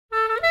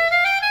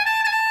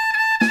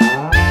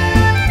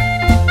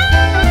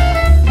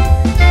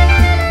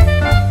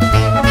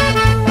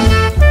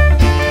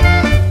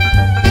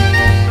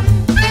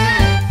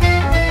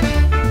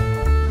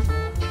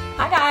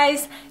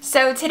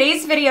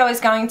today's video is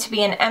going to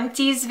be an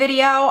empties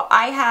video.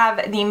 I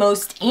have the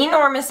most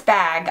enormous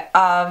bag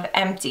of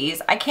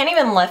empties. I can't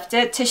even lift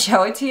it to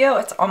show it to you.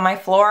 It's on my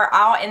floor.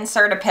 I'll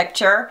insert a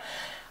picture.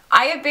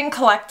 I have been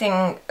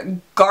collecting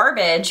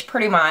garbage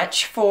pretty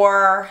much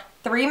for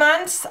 3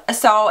 months,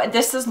 so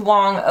this is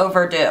long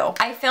overdue.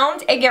 I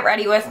filmed a get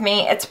ready with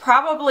me. It's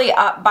probably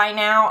up by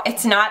now.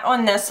 It's not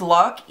on this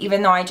look,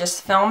 even though I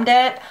just filmed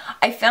it.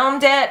 I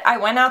filmed it. I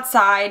went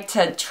outside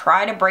to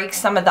try to break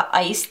some of the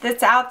ice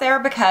that's out there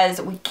because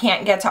we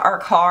can't get to our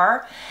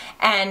car,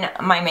 and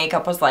my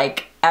makeup was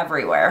like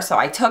everywhere. So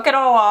I took it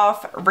all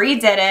off,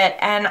 redid it,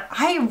 and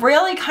I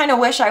really kind of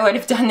wish I would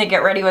have done the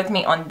get ready with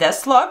me on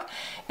this look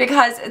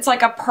because it's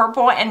like a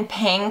purple and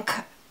pink,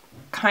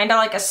 kind of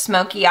like a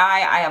smoky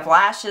eye. I have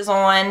lashes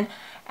on,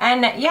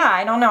 and yeah,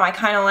 I don't know, I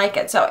kind of like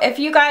it. So if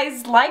you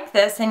guys like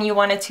this and you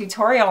want a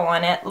tutorial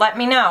on it, let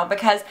me know,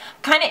 because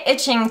I'm kind of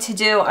itching to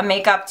do a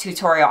makeup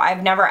tutorial.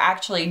 I've never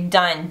actually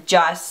done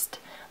just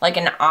like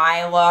an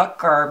eye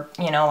look or,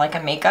 you know, like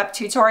a makeup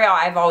tutorial.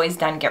 I've always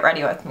done get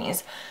ready with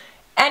me's.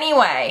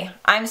 Anyway,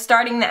 I'm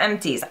starting the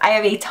empties. I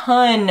have a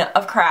ton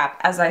of crap,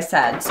 as I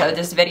said, so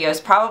this video is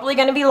probably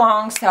going to be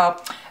long,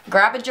 so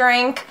grab a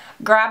drink,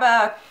 grab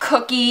a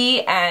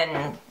cookie,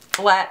 and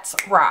let's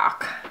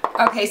rock.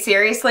 Okay,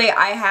 seriously,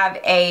 I have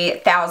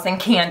 1,000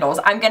 candles.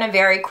 I'm going to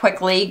very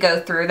quickly go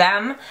through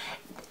them.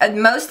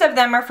 Most of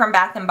them are from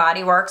Bath &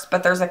 Body Works,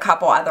 but there's a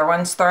couple other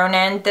ones thrown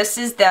in. This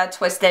is the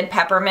Twisted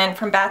Peppermint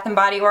from Bath &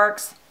 Body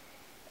Works.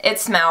 It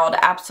smelled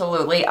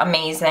absolutely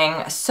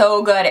amazing.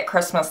 So good at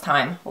Christmas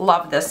time.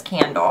 Love this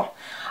candle.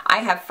 I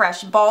have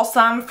Fresh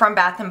Balsam from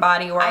Bath &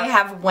 Body Works. I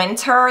have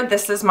Winter.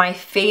 This is my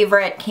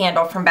favorite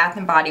candle from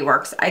Bath & Body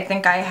Works. I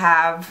think I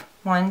have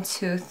 1,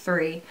 2,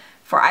 3,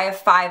 4. I have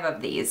 5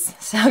 of these.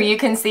 So you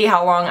can see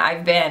how long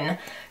I've been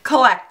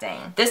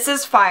collecting. This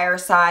is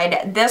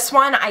Fireside. This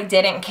one I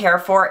didn't care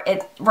for.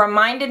 It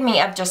reminded me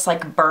of just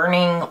like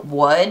burning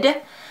wood.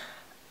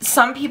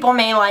 Some people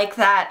may like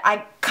that.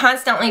 I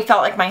constantly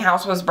felt like my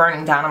house was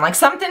burning down. I'm like,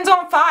 something's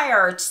on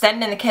fire.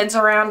 Sending the kids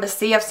around to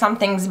see if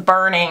something's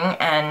burning,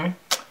 and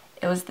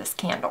it was this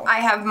candle.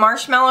 I have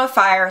Marshmallow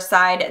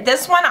Fireside.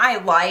 This one I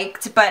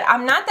liked, but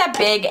I'm not that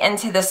big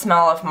into the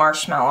smell of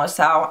marshmallow,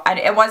 so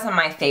it wasn't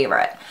my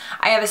favorite.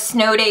 I have a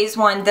Snow Days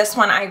one. This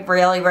one I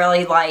really,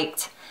 really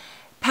liked.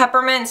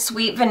 Peppermint,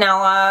 Sweet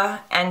Vanilla,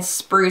 and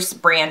Spruce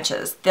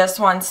Branches. This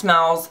one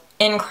smells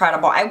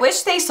incredible. I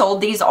wish they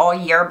sold these all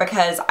year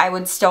because I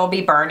would still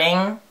be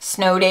burning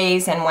Snow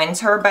Days and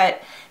Winter,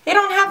 but they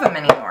don't have them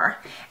anymore.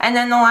 And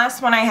then the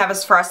last one I have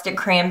is Frosted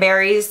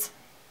Cranberries.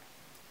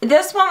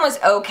 This one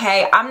was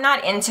okay. I'm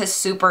not into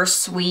super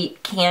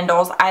sweet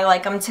candles. I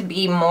like them to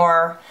be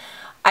more,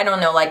 I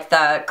don't know, like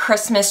the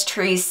Christmas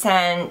tree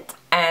scent,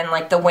 and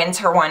like the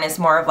winter one is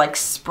more of like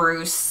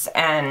spruce,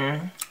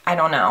 and I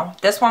don't know.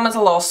 This one was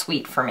a little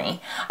sweet for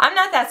me. I'm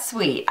not that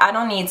sweet. I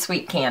don't need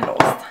sweet candles.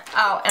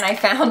 Oh, and I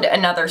found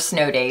another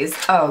Snow Days.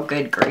 Oh,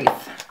 good grief.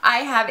 I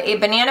have a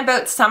Banana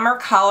Boat Summer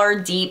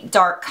Color Deep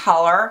Dark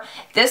Color.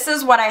 This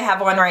is what I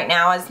have on right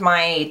now as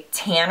my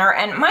tanner,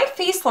 and my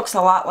face looks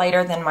a lot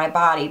lighter than my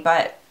body,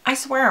 but I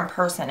swear in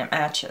person it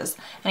matches.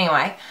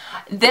 Anyway,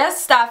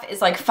 this stuff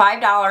is like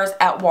 $5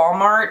 at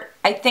Walmart.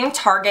 I think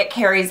Target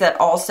carries it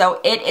also.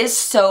 It is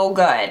so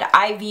good.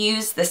 I've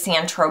used the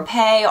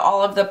Saint-Tropez,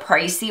 all of the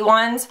pricey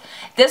ones.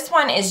 This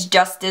one is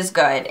just as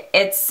good.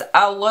 It's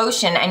a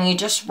lotion and you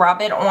just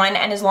rub it on,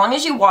 and as long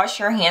as you wash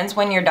your hands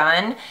when you're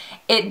done,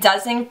 it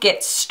doesn't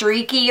get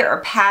streaky or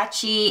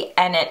patchy,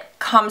 and it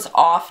comes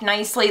off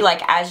nicely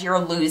like as you're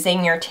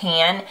losing your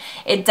tan.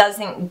 It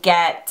doesn't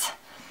get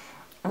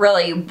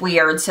really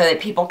weird so that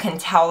people can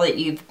tell that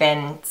you've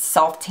been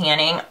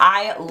self-tanning.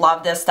 I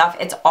love this stuff.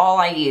 It's all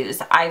I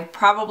use. I've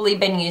probably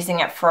been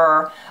using it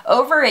for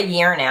over a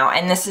year now,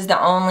 and this is the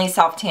only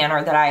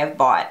self-tanner that I have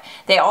bought.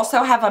 They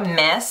also have a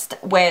mist,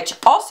 which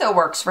also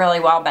works really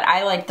well, but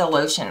I like the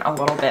lotion a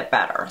little bit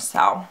better.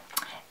 So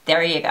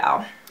there you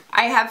go.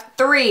 I have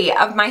 3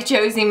 of my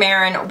Josie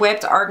Maran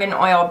Whipped Argan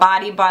Oil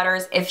Body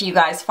Butters. If you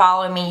guys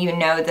follow me, you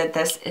know that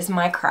this is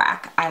my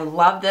crack. I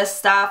love this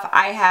stuff.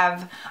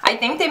 I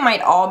think they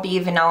might all be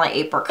vanilla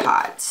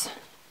apricots.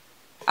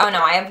 Oh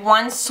no, I have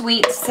 1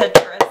 sweet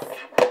citrus.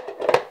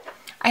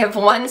 I have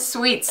 1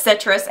 sweet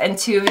citrus and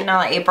 2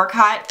 vanilla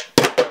apricot.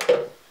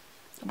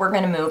 We're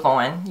gonna move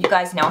on. You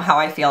guys know how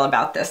I feel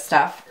about this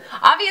stuff.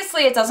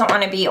 Obviously, it doesn't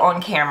want to be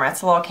on camera.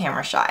 It's a little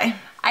camera shy.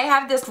 I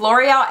have this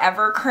Loreal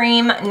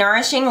Evercream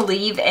Nourishing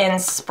Leave-In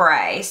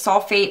Spray,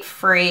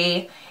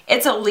 sulfate-free.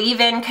 It's a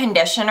leave-in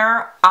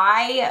conditioner.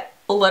 I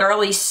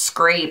literally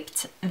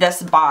scraped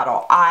this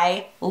bottle.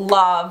 I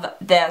love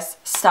this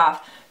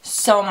stuff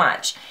so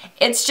much.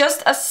 It's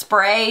just a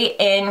spray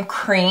in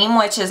cream,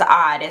 which is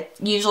odd.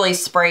 Usually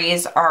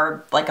sprays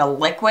are like a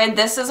liquid.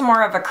 This is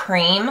more of a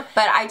cream,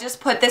 but I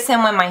just put this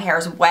in when my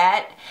hair's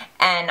wet,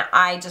 and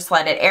I just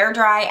let it air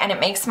dry, and it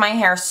makes my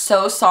hair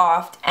so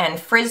soft and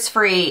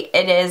frizz-free.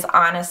 It is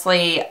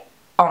honestly,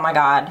 oh my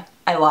god,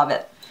 I love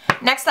it.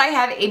 Next I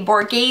have a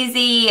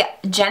Borghese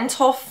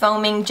Gentle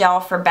Foaming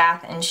Gel for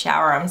Bath and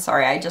Shower. I'm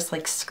sorry, I just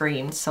like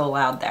screamed so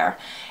loud there.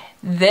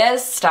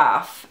 This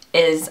stuff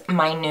is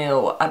my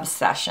new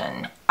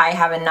obsession. I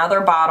have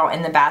another bottle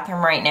in the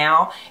bathroom right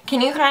now.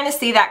 Can you kind of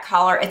see that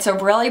color? It's a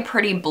really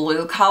pretty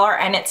blue color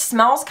and it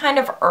smells kind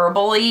of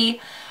herbally,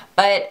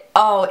 but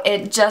oh,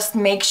 it just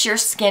makes your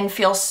skin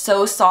feel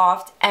so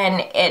soft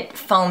and it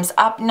foams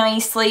up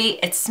nicely.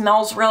 It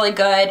smells really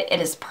good. It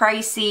is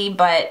pricey,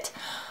 but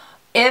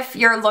if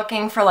you're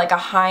looking for like a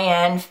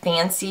high-end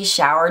fancy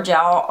shower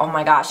gel, oh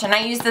my gosh. And I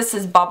use this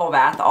as bubble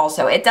bath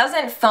also. It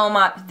doesn't foam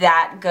up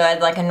that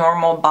good like a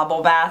normal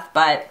bubble bath,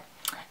 but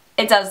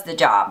it does the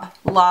job.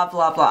 Love,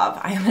 love, love.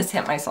 I almost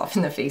hit myself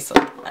in the face a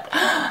little bit.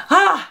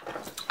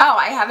 Oh,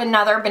 I have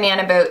another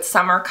Banana Boat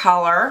Summer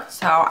Color.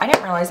 So I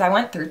didn't realize I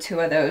went through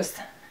 2 of those.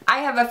 I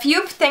have a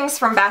few things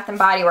from Bath &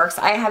 Body Works.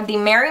 I have the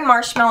Merry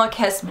Marshmallow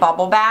Kiss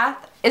Bubble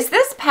Bath. Is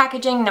this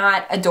packaging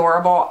not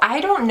adorable?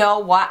 I don't know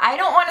what. I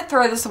don't want to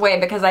throw this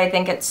away because I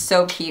think it's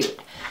so cute.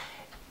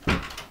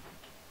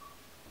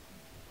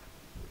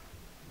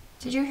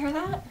 Did you hear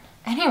that?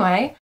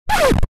 Anyway.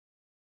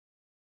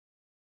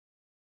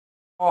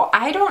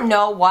 I don't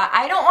know what.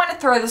 I don't want to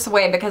throw this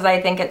away because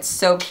I think it's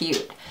so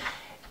cute.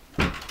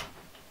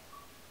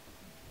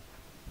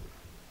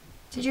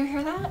 Did you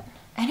hear that?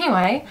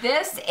 Anyway,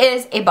 this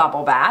is a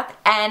bubble bath,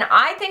 and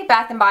I think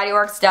Bath & Body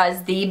Works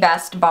does the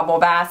best bubble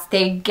baths.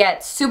 They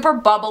get super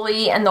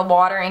bubbly in the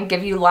water and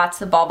give you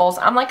lots of bubbles.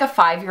 I'm like a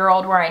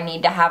 5-year-old where I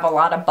need to have a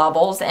lot of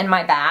bubbles in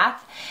my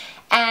bath.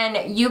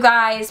 And you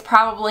guys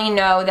probably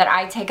know that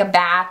I take a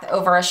bath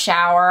over a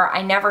shower.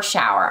 I never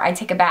shower. I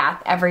take a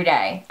bath every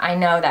day. I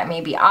know that may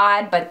be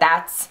odd, but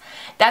that's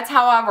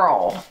how I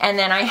roll. And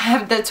then I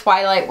have the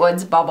Twilight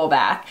Woods Bubble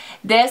Bath.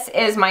 This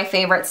is my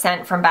favorite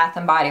scent from Bath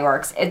 & Body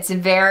Works. It's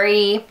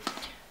very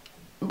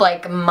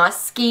like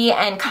musky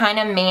and kind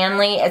of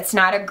manly. It's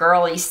not a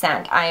girly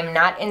scent. I am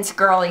not into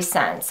girly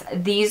scents.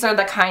 These are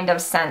the kind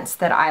of scents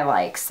that I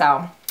like.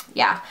 So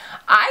yeah,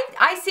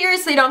 I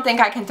seriously don't think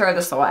I can throw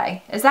this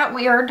away. Is that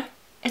weird?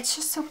 It's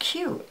just so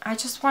cute. I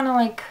just want to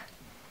like,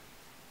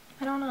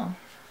 I don't know.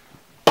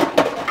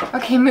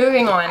 Okay,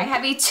 moving on. I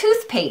have a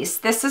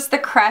toothpaste. This is the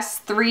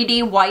Crest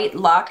 3D White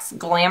Luxe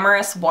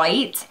Glamorous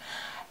White.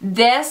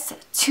 This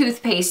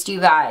toothpaste, you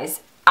guys,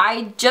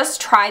 I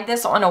just tried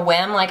this on a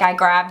whim. Like I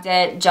grabbed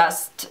it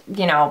just,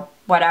 you know,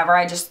 whatever.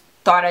 I just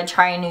thought I'd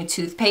try a new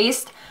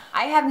toothpaste.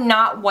 I have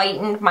not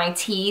whitened my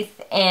teeth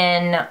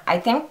in, I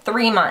think,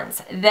 3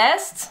 months.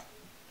 This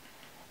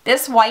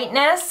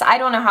whiteness, I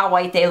don't know how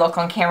white they look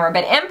on camera,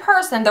 but in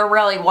person, they're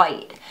really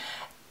white.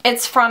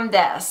 It's from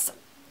this.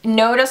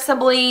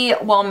 Noticeably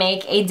will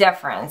make a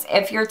difference.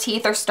 If your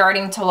teeth are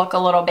starting to look a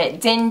little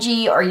bit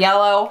dingy or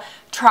yellow,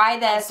 try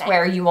this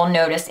where you will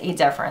notice a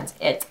difference.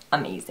 It's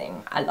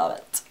amazing. I love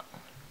it.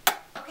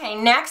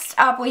 Okay, next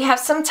up we have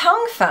some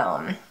tongue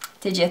foam.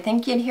 Did you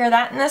think you'd hear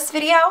that in this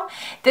video?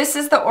 This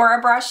is the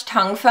Orabrush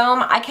tongue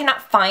foam. I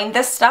cannot find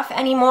this stuff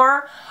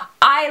anymore.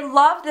 I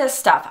love this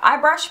stuff. I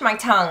brush my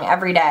tongue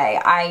every day.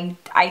 I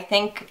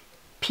think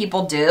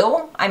people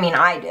do. I mean,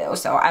 I do,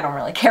 so I don't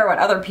really care what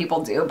other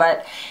people do,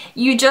 but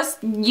you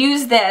just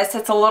use this.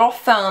 It's a little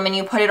foam and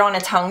you put it on a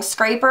tongue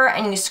scraper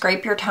and you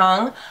scrape your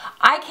tongue.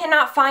 I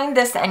cannot find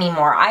this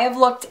anymore. I have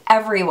looked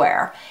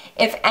everywhere.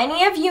 If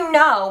any of you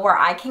know where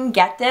I can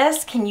get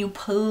this, can you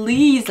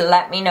please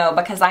let me know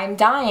because I'm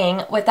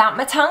dying without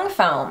my tongue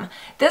foam.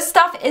 This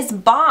stuff is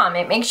bomb.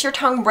 It makes your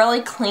tongue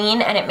really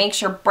clean and it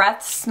makes your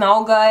breath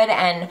smell good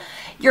and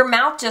your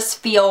mouth just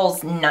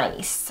feels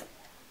nice.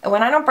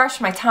 When I don't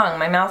brush my tongue,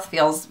 my mouth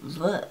feels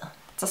ugh,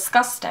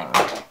 disgusting.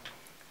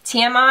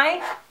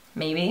 TMI?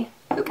 Maybe.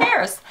 Who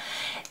cares?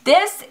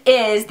 This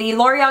is the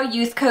Loreal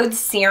Youth Code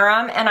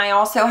Serum, and I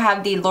also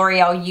have the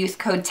Loreal Youth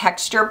Code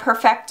Texture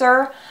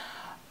Perfector.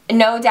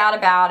 No doubt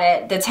about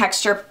it, the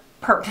texture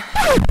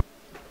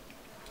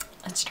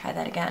let's try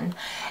that again.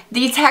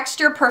 The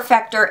Texture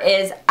Perfector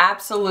is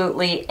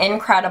absolutely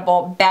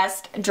incredible.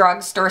 Best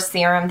drugstore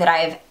serum that I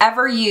have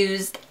ever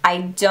used.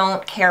 I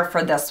don't care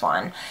for this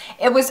one.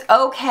 It was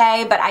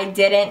okay, but I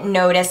didn't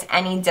notice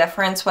any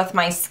difference with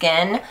my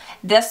skin.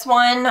 This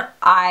one,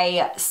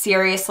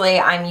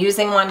 I'm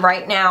using one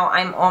right now.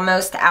 I'm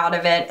almost out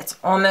of it. It's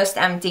almost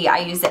empty. I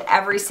use it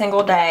every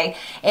single day.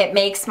 It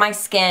makes my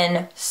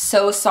skin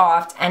so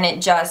soft and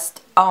it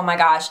just, oh my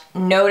gosh,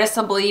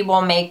 noticeably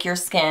will make your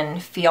skin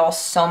feel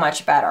so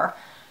much better.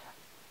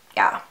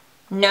 Yeah.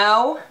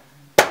 No.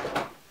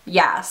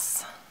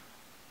 Yes.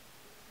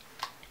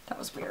 That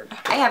was weird.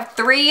 I have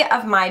 3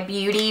 of my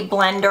Beauty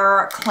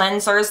Blender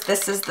cleansers.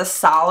 This is the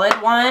solid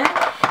one.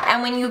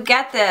 And when you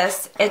get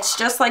this, it's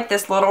just like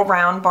this little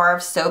round bar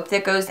of soap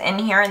that goes in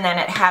here, and then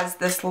it has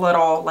this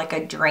little, like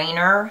a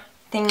drainer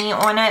thingy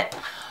on it.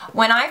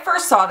 When I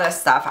first saw this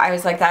stuff, I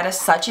was like, that is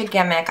such a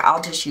gimmick.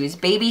 I'll just use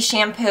baby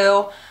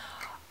shampoo.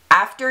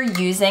 After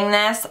using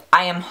this,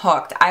 I am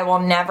hooked. I will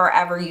never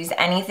ever use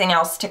anything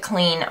else to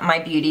clean my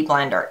Beauty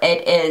Blender.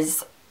 It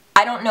is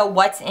I don't know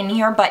what's in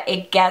here, but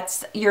it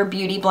gets your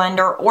beauty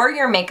blender or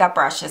your makeup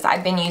brushes.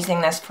 I've been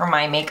using this for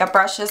my makeup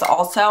brushes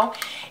also.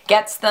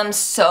 Gets them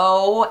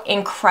so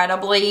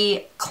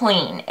incredibly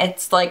clean.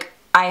 It's like,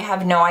 I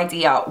have no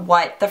idea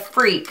what the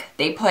freak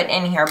they put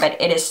in here, but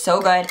it is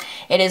so good.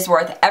 It is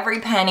worth every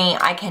penny.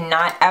 I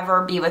cannot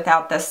ever be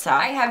without this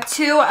stuff. I have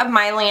 2 of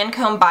my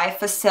Lancome by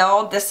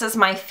Facil. This is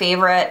my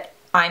favorite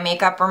eye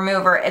makeup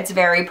remover. It's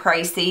very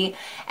pricey.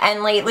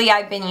 And lately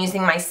I've been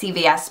using my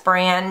CVS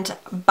brand,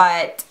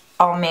 but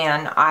oh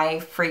man,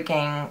 I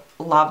freaking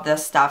love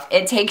this stuff.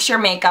 It takes your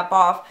makeup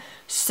off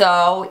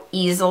so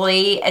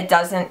easily. It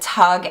doesn't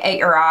tug at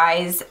your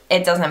eyes.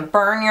 It doesn't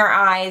burn your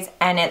eyes,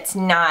 and it's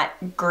not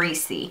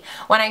greasy.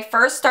 When I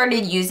first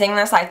started using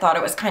this, I thought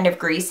it was kind of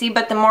greasy,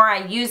 but the more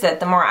I use it,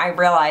 the more I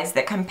realize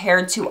that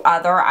compared to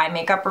other eye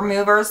makeup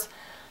removers,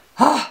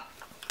 oh,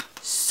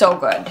 so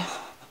good.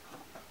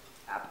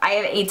 I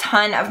have a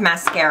ton of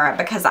mascara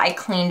because I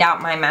cleaned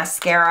out my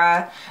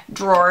mascara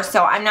drawer,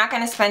 so I'm not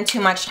going to spend too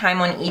much time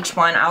on each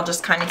one. I'll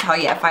just kind of tell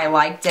you if I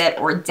liked it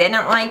or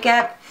didn't like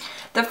it.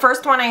 The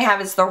first one I have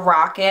is the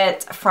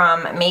Rocket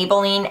from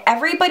Maybelline.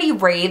 Everybody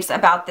raves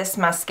about this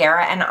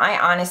mascara, and I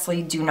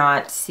honestly do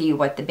not see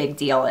what the big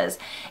deal is.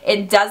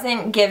 It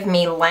doesn't give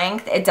me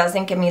length. It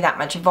doesn't give me that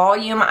much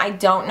volume. I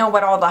don't know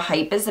what all the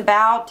hype is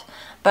about,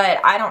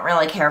 but I don't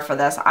really care for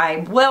this.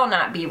 I will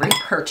not be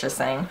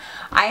repurchasing.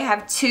 I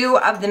have 2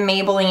 of the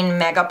Maybelline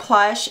Mega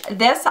Plush.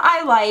 This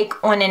I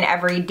like on an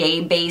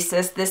everyday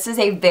basis. This is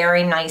a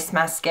very nice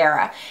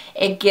mascara.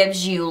 It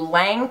gives you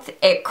length.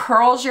 It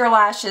curls your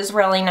lashes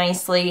really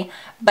nicely,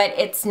 but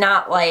it's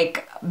not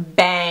like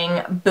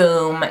bang,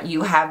 boom,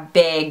 you have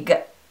big,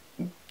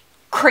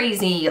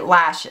 crazy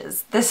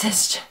lashes. This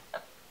is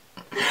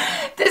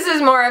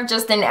more of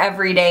just an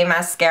everyday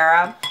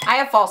mascara. I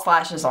have false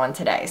lashes on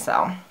today,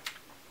 so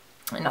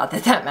not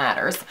that that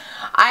matters.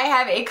 I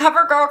have a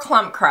CoverGirl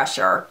Clump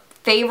Crusher.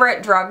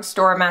 Favorite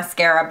drugstore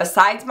mascara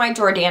besides my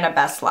Jordana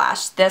Best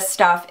Lash. This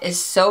stuff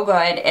is so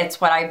good. It's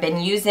what I've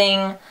been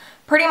using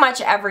pretty much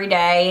every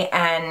day,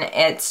 and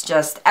it's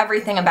just,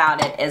 everything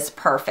about it is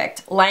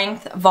perfect.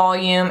 Length,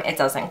 volume, it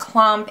doesn't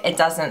clump, it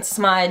doesn't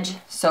smudge,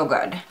 so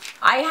good.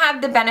 I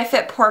have the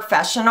Benefit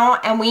Professional,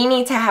 and we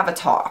need to have a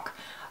talk.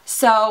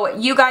 So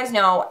you guys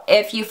know,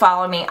 if you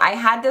follow me, I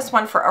had this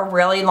one for a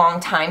really long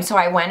time, so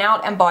I went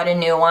out and bought a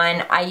new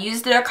one. I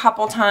used it a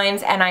couple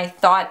times, and I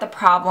thought the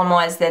problem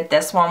was that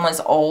this one was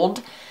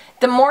old.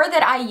 The more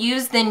that I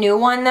use the new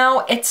one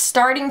though, it's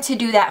starting to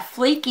do that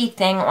flaky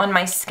thing on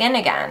my skin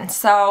again.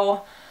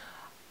 So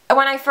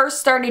when I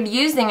first started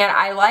using it,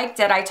 I liked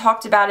it. I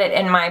talked about it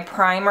in my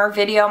primer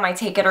video, my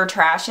Take It or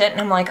Trash It, and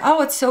I'm like,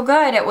 oh, it's so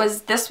good.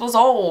 This was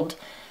old.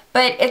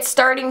 But it's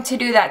starting to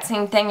do that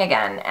same thing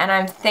again, and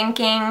I'm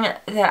thinking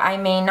that I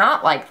may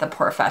not like the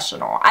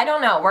Professional. I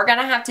don't know. I'm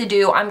gonna have to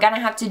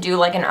do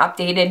like an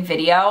updated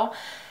video,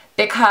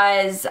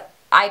 because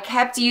I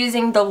kept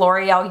using the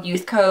Loreal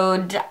Youth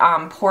Code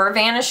Pore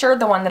Vanisher,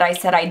 the one that I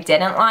said I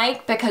didn't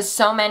like, because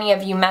so many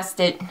of you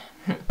messaged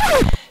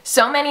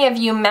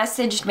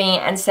me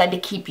and said to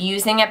keep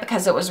using it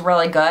because it was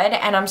really good,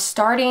 and it's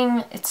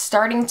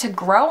starting to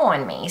grow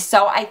on me.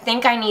 So I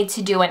think I need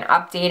to do an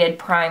updated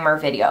primer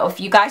video. If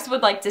you guys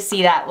would like to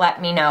see that,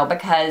 let me know,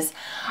 because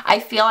I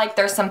feel like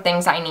there's some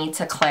things I need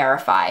to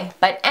clarify.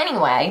 But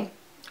anyway,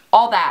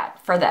 all that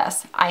for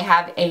this. I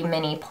have a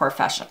mini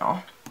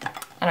Professional,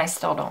 and I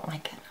still don't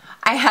like it.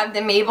 I have the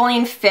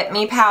Maybelline Fit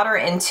Me powder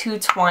in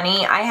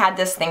 220. I had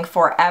this thing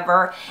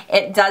forever.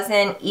 It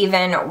doesn't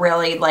even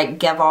really like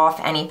give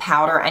off any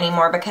powder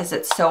anymore because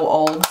it's so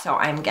old, so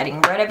I'm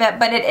getting rid of it.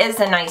 But it is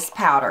a nice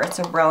powder. It's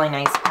a really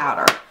nice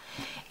powder.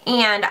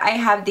 And I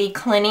have the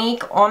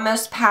Clinique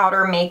Almost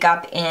Powder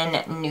Makeup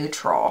in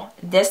Neutral.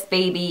 This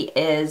baby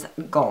is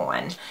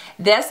gone.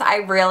 This I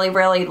really,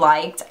 really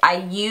liked. I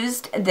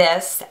used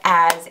this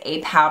as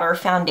a powder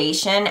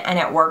foundation, and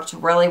it worked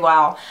really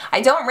well.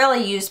 I don't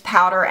really use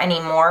powder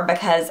anymore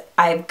because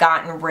I've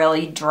gotten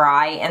really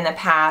dry in the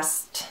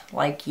past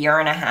like year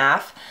and a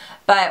half.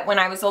 But when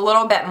I was a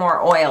little bit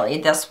more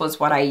oily, this was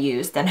what I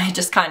used, and I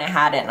just kind of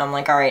had it, and I'm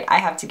like, all right, I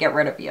have to get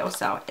rid of you,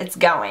 so it's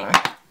going.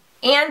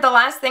 And the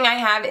last thing I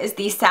have is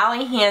the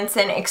Sally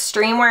Hansen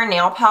Extreme Wear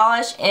Nail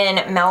Polish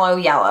in Mellow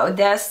Yellow.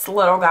 This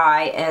little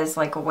guy is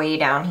like way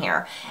down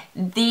here.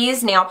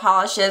 These nail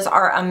polishes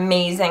are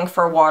amazing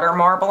for water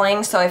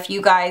marbling. So if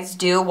you guys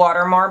do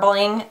water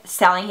marbling,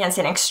 Sally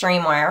Hansen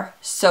Extreme Wear,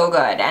 so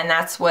good. And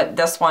that's what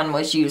this one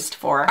was used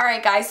for.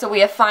 Alright guys, so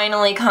we have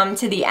finally come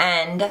to the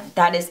end.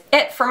 That is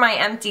it for my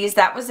empties.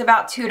 That was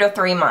about 2 to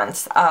 3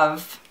 months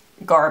of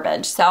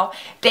garbage. So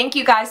thank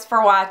you guys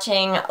for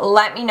watching.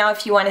 Let me know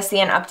if you want to see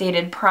an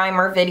updated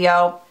primer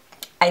video.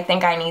 I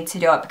think I need to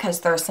do it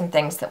because there are some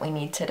things that we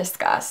need to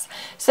discuss.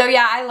 So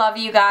yeah, I love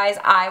you guys.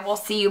 I will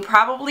see you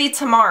probably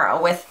tomorrow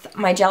with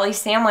my jelly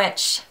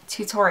sandwich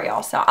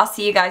tutorial. So I'll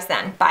see you guys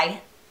then.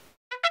 Bye.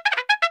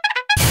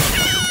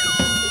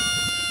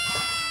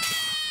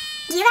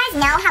 Do you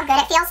guys know how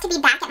good it feels to be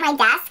back at my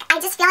desk? I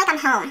just feel like I'm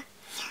home.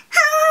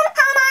 Home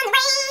on the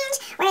range,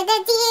 where the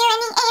deer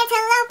and the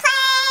antelope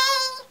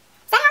play.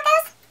 Is that how it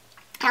goes?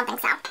 I don't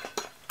think so. I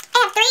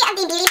have 3 of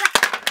the beauty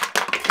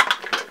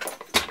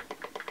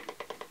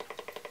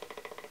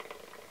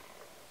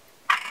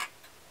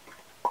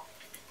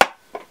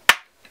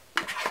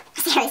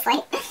seriously.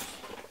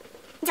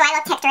 Do I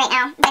look ticked right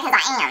now? Because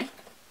I am.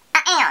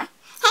 I am.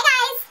 Hey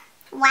guys!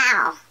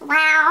 Wow.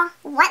 Wow.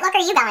 What look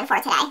are you going for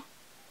today?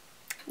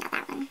 Not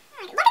that one.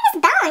 Look at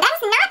this bone. That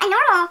is not a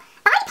normal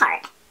body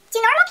part. Do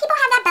normal people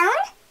have that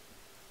bone?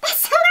 That's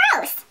so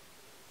gross.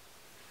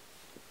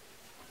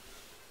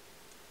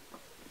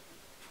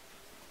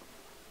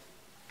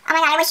 Oh my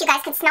god, I wish you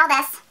guys could smell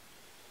this.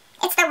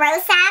 It's the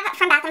rose salve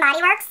from Bath &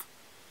 Body Works.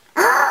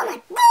 Oh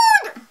my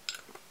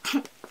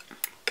god!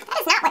 That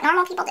is not what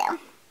normal people do. A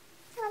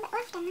little bit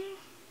left in there.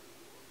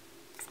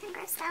 It's kind of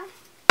gross though.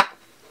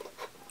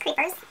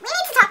 Creepers. We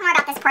need to talk more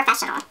about this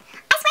professional.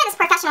 I swear this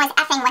professional is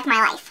effing with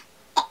my life.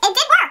 It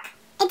did work.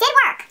 It did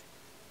work.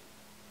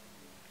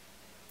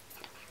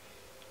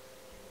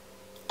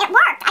 It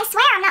worked. I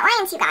swear, I'm not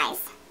lying to you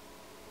guys.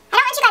 I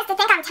don't want you guys to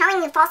think I'm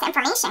telling you false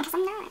information, because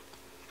I'm not.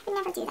 I would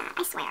never do that,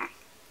 I swear.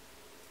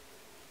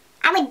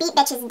 I would beat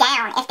bitches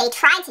down if they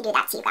tried to do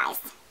that to you guys.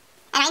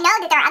 And I know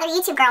that there are other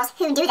YouTube girls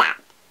who do that.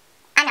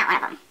 I'm not one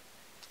of them.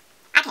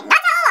 I cannot